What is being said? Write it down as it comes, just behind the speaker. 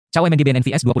Cao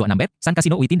MNGBNNV S26bet, San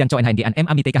Casino Uitin dan Coen HNG an M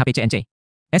Ami TKHPCNC.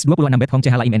 S26bet Hong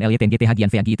CH Laim NLY TNG TH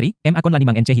Gian Fean Gitri, M Akon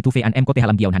Lanimang NC Hitu Fean M Kote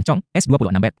Halam Gion Hancong,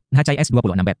 S26bet, Nhacai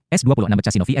S26bet, S26bet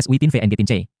Casino VS Uitin VN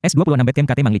Gitince, S26bet Kem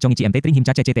Kate Mangli Chongi CMT Tring Him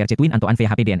Cace CTRC Twin Anto An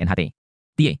VHP DNNHT.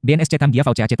 Tie, BNSC Tam Dia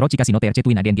Voucher Cetro Casino TRC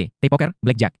Twin ADNG, T-Poker,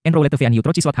 Blackjack, Enrolled Fean Hiu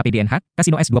Troci Slot HP DNH,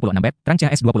 Casino S26bet,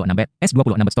 Trancha S26bet,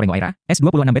 S26bet Storing Waira,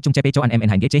 S26bet Chung CP Coan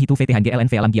MNHG C Hitu VTHG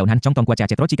LN Fealam Gion Hancong Tong Kuaca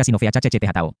Cetro Casino Via Cace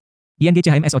CTH Tau. ING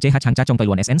CHM SOC Hang Cacong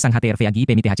Toiluan SN Sang HTR VAG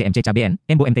PMIT HCMC CABN,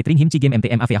 Embo MT Tring Him Cigem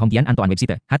MTM Avia Honggian Antoan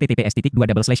Website,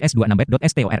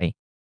 https://s26bet.store